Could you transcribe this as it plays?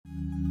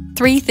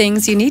3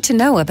 things you need to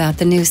know about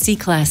the new C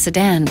Class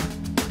sedan.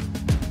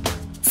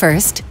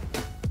 First,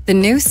 the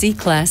new C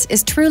Class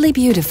is truly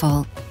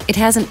beautiful. It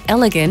has an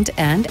elegant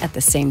and, at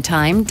the same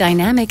time,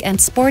 dynamic and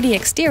sporty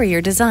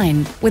exterior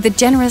design with a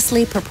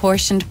generously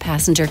proportioned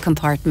passenger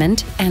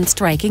compartment and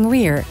striking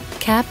rear,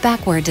 cab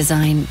backward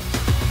design.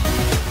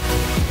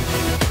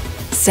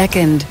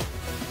 Second,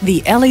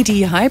 the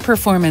LED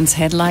high-performance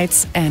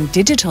headlights and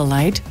digital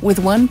light with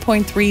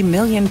 1.3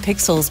 million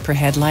pixels per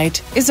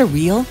headlight is a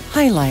real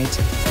highlight.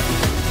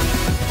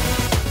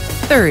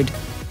 Third,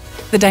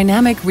 the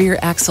dynamic rear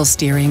axle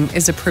steering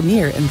is a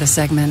premiere in the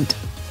segment.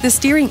 The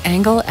steering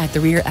angle at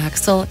the rear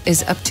axle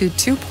is up to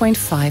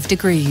 2.5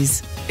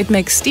 degrees. It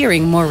makes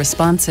steering more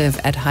responsive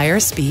at higher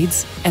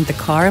speeds and the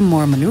car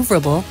more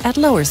maneuverable at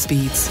lower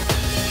speeds.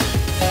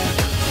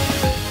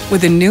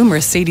 With the new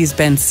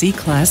Mercedes-Benz C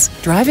Class,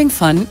 driving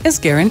fun is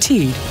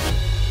guaranteed.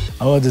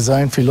 Our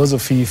design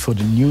philosophy for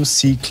the new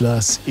C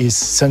Class is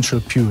sensual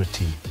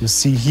purity. You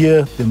see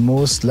here the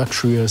most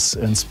luxurious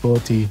and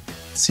sporty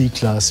C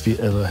Class we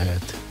ever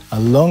had. A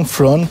long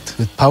front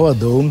with power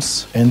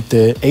domes and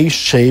the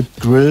A-shaped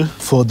grille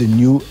for the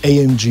new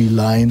AMG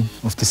line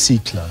of the C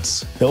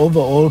Class. The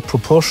overall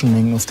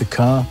proportioning of the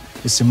car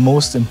is the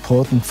most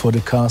important for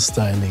the car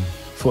styling.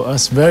 For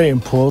us, very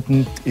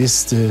important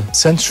is the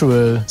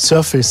sensual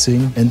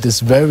surfacing and this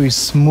very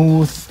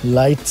smooth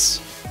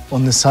lights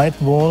on the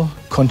sidewall,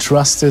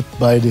 contrasted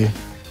by the,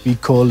 we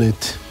call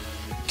it,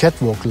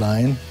 catwalk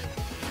line.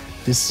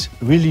 This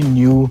really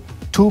new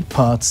 2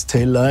 parts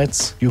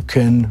taillights you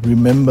can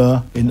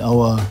remember in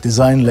our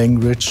design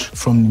language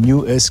from the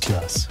new S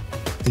Class.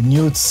 The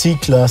new C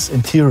Class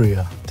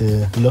interior,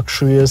 the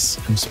luxurious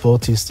and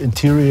sportiest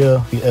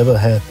interior we ever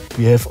had.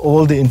 We have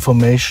all the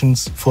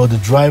informations for the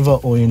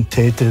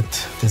driver-orientated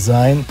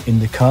design in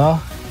the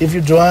car. If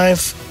you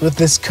drive with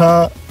this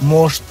car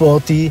more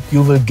sporty,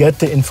 you will get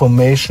the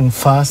information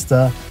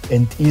faster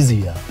and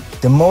easier.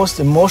 The most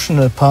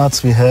emotional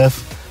parts we have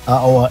are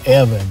our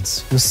air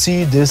vents. You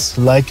see this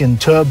like a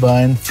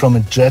turbine from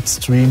a jet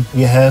stream.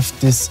 We have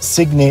this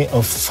signet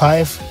of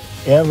 5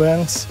 air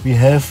vents. We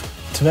have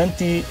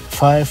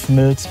 25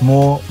 mils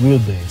more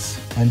wheelbase.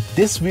 And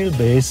this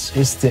wheelbase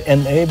is the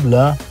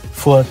enabler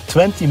for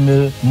 20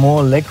 mil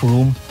more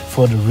legroom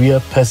for the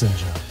rear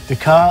passenger. The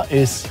car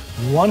is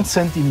 1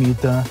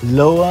 centimeter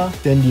lower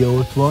than the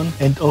old one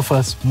and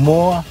offers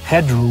more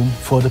headroom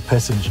for the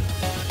passenger.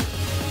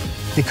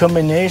 The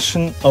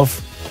combination of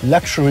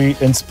luxury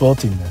and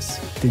sportiness,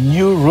 the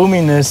new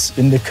roominess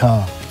in the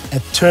car, a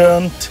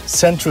turned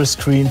central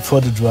screen for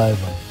the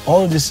driver.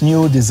 All these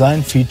new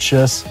design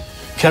features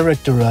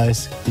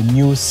characterize the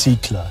new C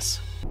Class.